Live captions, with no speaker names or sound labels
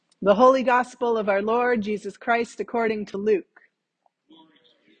The Holy Gospel of our Lord Jesus Christ according to Luke.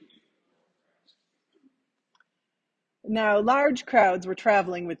 Now large crowds were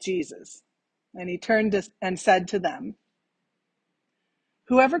traveling with Jesus, and he turned and said to them,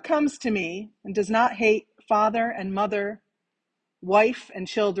 "Whoever comes to me and does not hate father and mother, wife and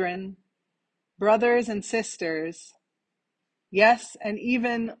children, brothers and sisters, yes, and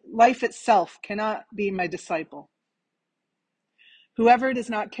even life itself cannot be my disciple. Whoever does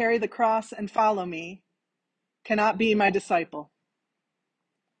not carry the cross and follow me cannot be my disciple.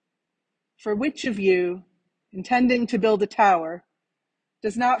 For which of you, intending to build a tower,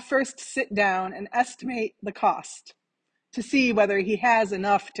 does not first sit down and estimate the cost to see whether he has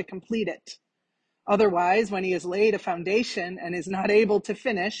enough to complete it? Otherwise, when he has laid a foundation and is not able to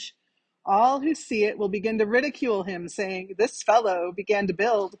finish, all who see it will begin to ridicule him, saying, 'This fellow began to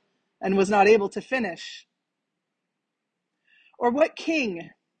build and was not able to finish.' Or what king,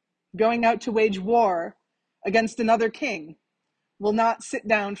 going out to wage war against another king, will not sit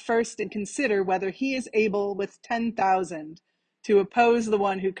down first and consider whether he is able with 10,000 to oppose the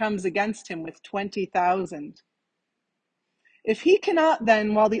one who comes against him with 20,000? If he cannot,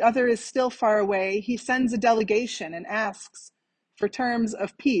 then, while the other is still far away, he sends a delegation and asks for terms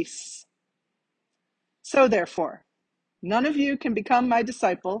of peace. So therefore, none of you can become my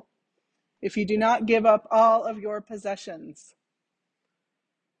disciple if you do not give up all of your possessions."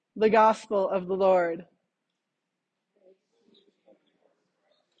 The Gospel of the Lord.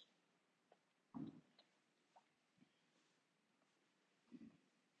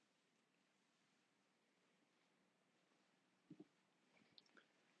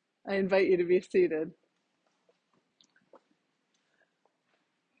 I invite you to be seated.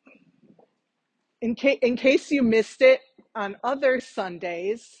 In case you missed it on other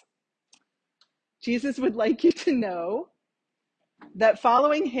Sundays, Jesus would like you to know that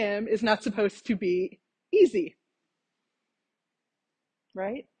following him is not supposed to be easy,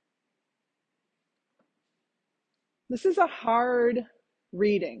 right? This is a hard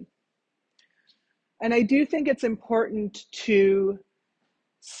reading. And I do think it's important to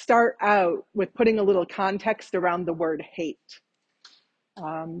start out with putting a little context around the word hate.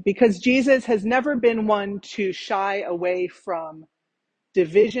 Because Jesus has never been one to shy away from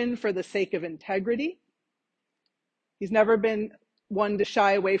division for the sake of integrity. He's never been one to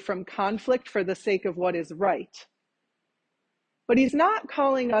shy away from conflict for the sake of what is right. But he's not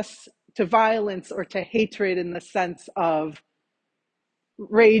calling us to violence or to hatred in the sense of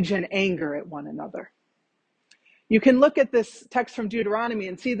rage and anger at one another. You can look at this text from Deuteronomy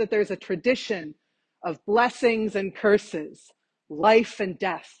and see that there's a tradition of blessings and curses, life and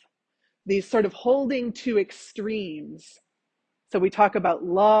death, these sort of holding to extremes. So we talk about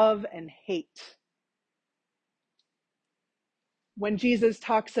love and hate. When Jesus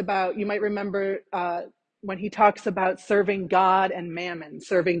talks about, you might remember when he talks about serving God and mammon,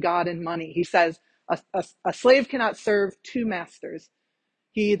 serving God and money, he says a slave cannot serve two masters.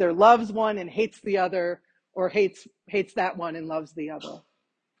 He either loves one and hates the other, or hates that one and loves the other.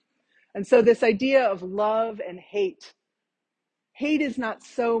 And so this idea of love and hate is not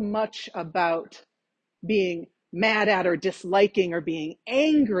so much about being mad at or disliking or being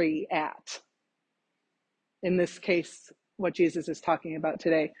angry at, in this case, what Jesus is talking about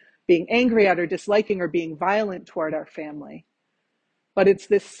today, being angry at or disliking or being violent toward our family. But it's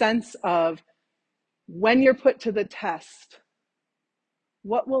this sense of, when you're put to the test,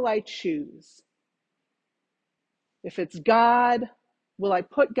 what will I choose? If it's God, will I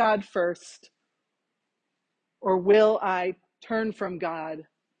put God first? Or will I turn from God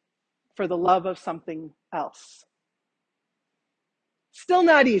for the love of something else? Still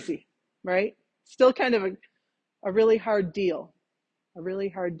not easy, right? Still kind of a really hard deal. A really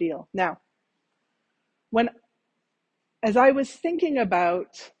hard deal. Now, as I was thinking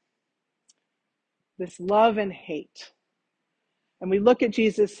about this love and hate, and we look at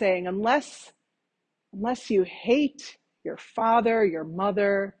Jesus saying, unless you hate your father, your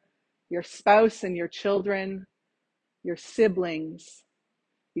mother, your spouse and your children, your siblings,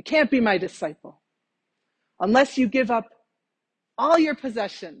 you can't be my disciple. Unless you give up all your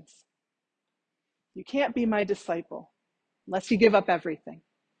possessions, you can't be my disciple. Unless you give up everything.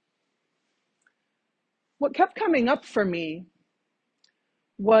 What kept coming up for me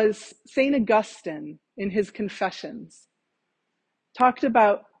was St. Augustine in his Confessions talked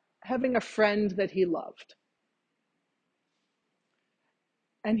about having a friend that he loved.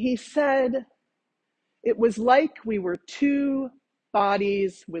 And he said, it was like we were two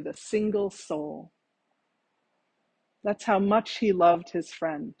bodies with a single soul. That's how much he loved his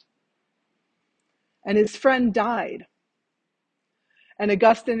friend. And his friend died. And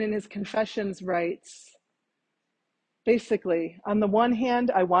Augustine in his Confessions writes, basically, on the one hand,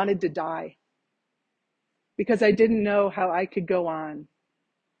 I wanted to die because I didn't know how I could go on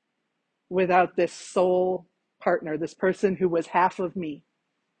without this soul partner, this person who was half of me.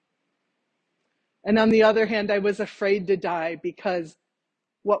 And on the other hand, I was afraid to die because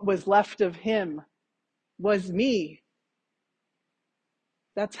what was left of him was me.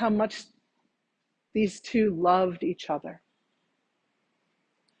 That's how much these two loved each other.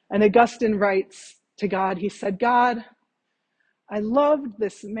 And Augustine writes to God, he said, God, I loved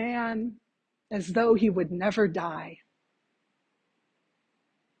this man as though he would never die.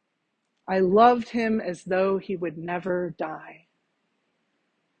 I loved him as though he would never die.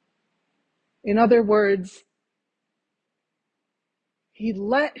 In other words, he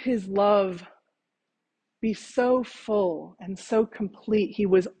let his love be so full and so complete. He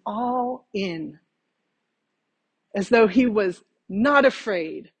was all in, as though he was not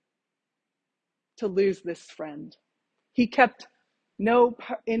afraid to lose this friend. He kept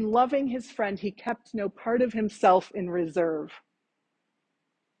in loving his friend, he kept no part of himself in reserve.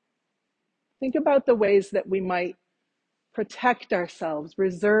 Think about the ways that we might protect ourselves,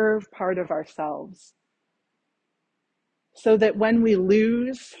 reserve part of ourselves, so that when we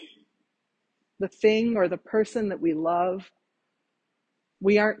lose the thing or the person that we love,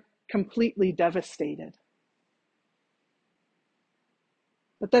 we aren't completely devastated.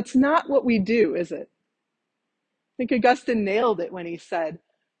 But that's not what we do, is it? I think Augustine nailed it when he said,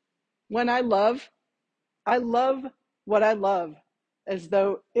 when I love what I love as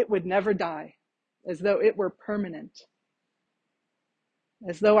though it would never die, as though it were permanent,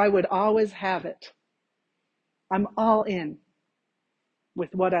 as though I would always have it. I'm all in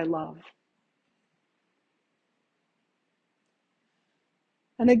with what I love.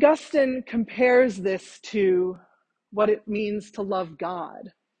 And Augustine compares this to what it means to love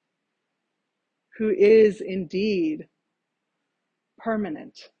God, who is indeed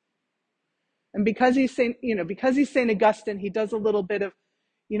permanent. And because he's Saint Augustine, he does a little bit of,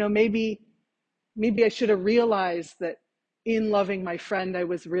 maybe I should have realized that in loving my friend, I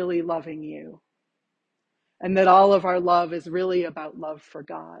was really loving you. And that all of our love is really about love for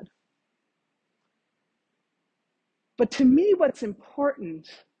God. But to me, what's important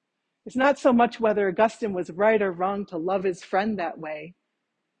is not so much whether Augustine was right or wrong to love his friend that way,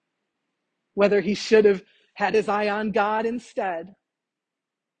 whether he should have had his eye on God instead.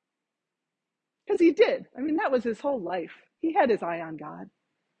 Because he did. That was his whole life. He had his eye on God.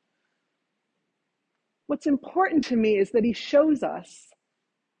 What's important to me is that he shows us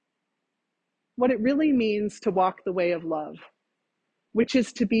what it really means to walk the way of love, which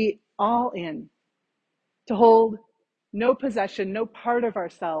is to be all in, to hold no possession, no part of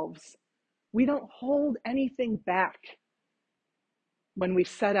ourselves. We don't hold anything back when we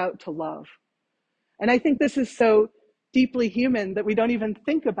set out to love. And I think this is so deeply human that we don't even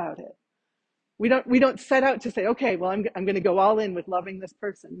think about it. We don't set out to say, okay, well, I'm going to go all in with loving this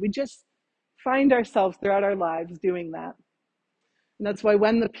person. We just find ourselves throughout our lives doing that. And that's why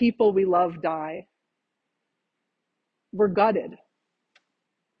when the people we love die, we're gutted.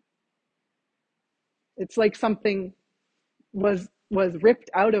 It's like something was ripped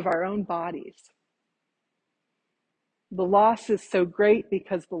out of our own bodies. The loss is so great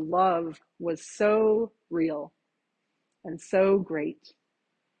because the love was so real and so great.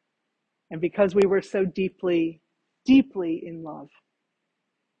 And because we were so deeply, deeply in love.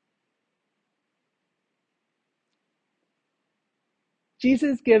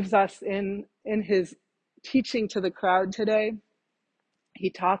 Jesus gives us in his teaching to the crowd today, he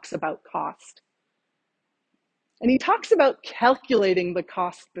talks about cost. And he talks about calculating the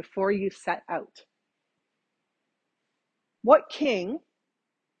cost before you set out. What king,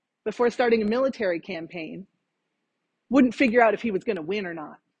 before starting a military campaign, wouldn't figure out if he was going to win or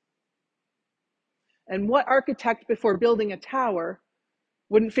not? And what architect, before building a tower,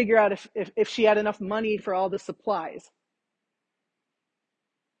 wouldn't figure out if she had enough money for all the supplies?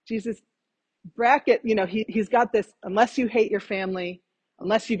 Jesus he's got this, unless you hate your family,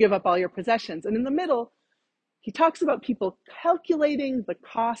 unless you give up all your possessions. And in the middle, he talks about people calculating the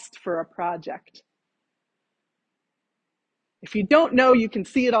cost for a project. If you don't know, you can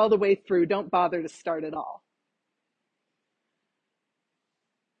see it all the way through. Don't bother to start at all.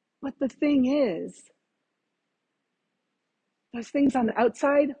 But the thing is, those things on the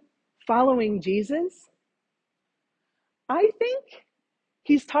outside, following Jesus, I think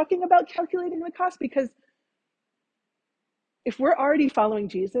he's talking about calculating the cost, because if we're already following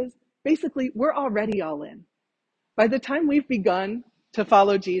Jesus, basically we're already all in. By the time we've begun to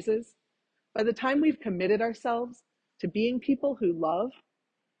follow Jesus, by the time we've committed ourselves to being people who love,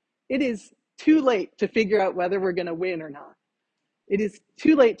 it is too late to figure out whether we're going to win or not. It is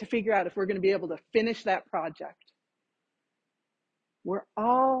too late to figure out if we're going to be able to finish that project. We're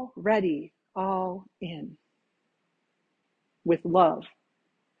already all in with love.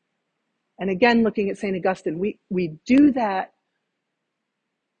 And again, looking at St. Augustine, we do that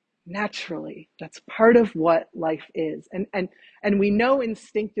naturally. That's part of what life is. And we know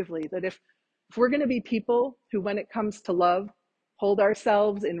instinctively that if we're going to be people who, when it comes to love, hold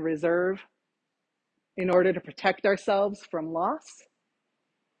ourselves in reserve in order to protect ourselves from loss,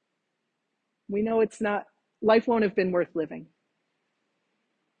 we know life won't have been worth living.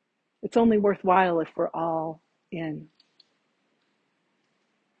 It's only worthwhile if we're all in,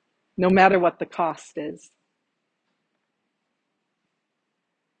 no matter what the cost is.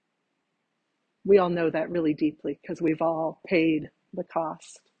 We all know that really deeply because we've all paid the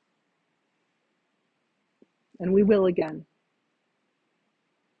cost. And we will again.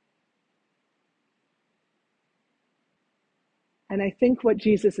 And I think what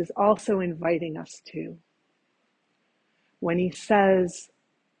Jesus is also inviting us to, when he says,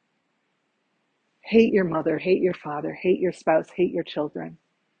 hate your mother, hate your father, hate your spouse, hate your children,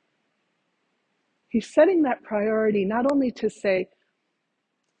 he's setting that priority not only to say,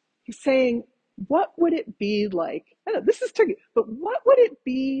 he's saying, what would it be like? I know this is tricky, but what would it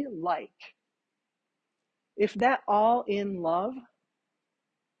be like if that all in love,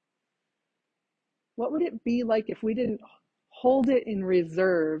 what would it be like if we didn't hold it in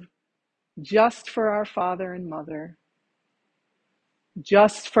reserve just for our father and mother,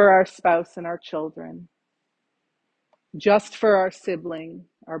 just for our spouse and our children, just for our sibling,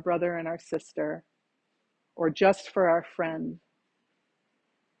 our brother and our sister, or just for our friend?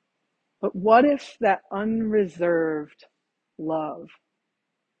 But what if that unreserved love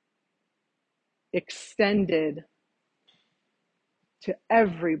extended to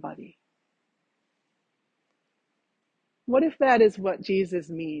everybody? What if that is what Jesus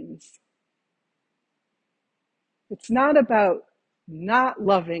means? It's not about not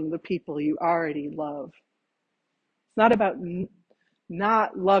loving the people you already love. It's not about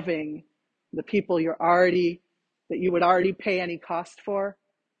not loving the people that you would already pay any cost for.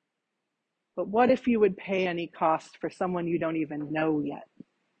 But what if you would pay any cost for someone you don't even know yet?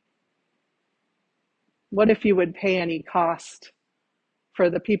 What if you would pay any cost for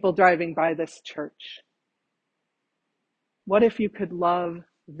the people driving by this church? What if you could love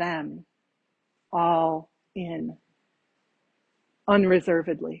them all in,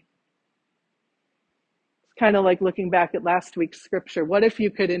 unreservedly? It's kind of like looking back at last week's scripture. What if you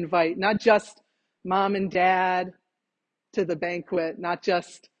could invite not just mom and dad to the banquet, not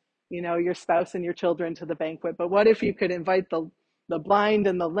just, your spouse and your children to the banquet, but what if you could invite the blind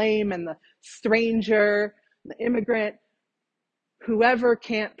and the lame and the stranger, the immigrant, whoever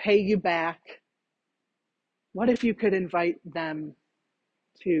can't pay you back? What if you could invite them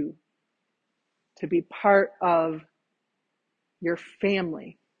too, to be part of your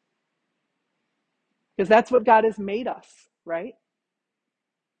family? Because that's what God has made us, right?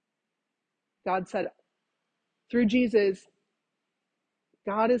 God said, through Jesus,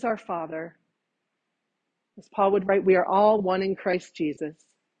 God is our Father. As Paul would write, we are all one in Christ Jesus,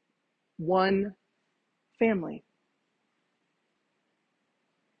 one family.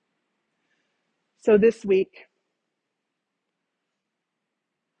 So this week,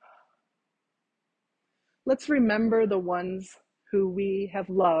 let's remember the ones who we have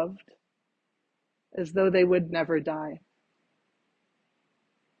loved as though they would never die.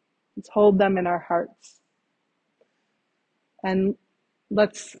 Let's hold them in our hearts. And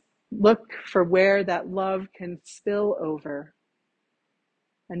let's look for where that love can spill over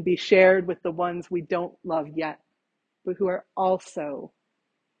and be shared with the ones we don't love yet, but who are also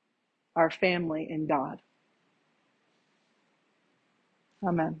our family in God.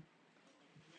 Amen.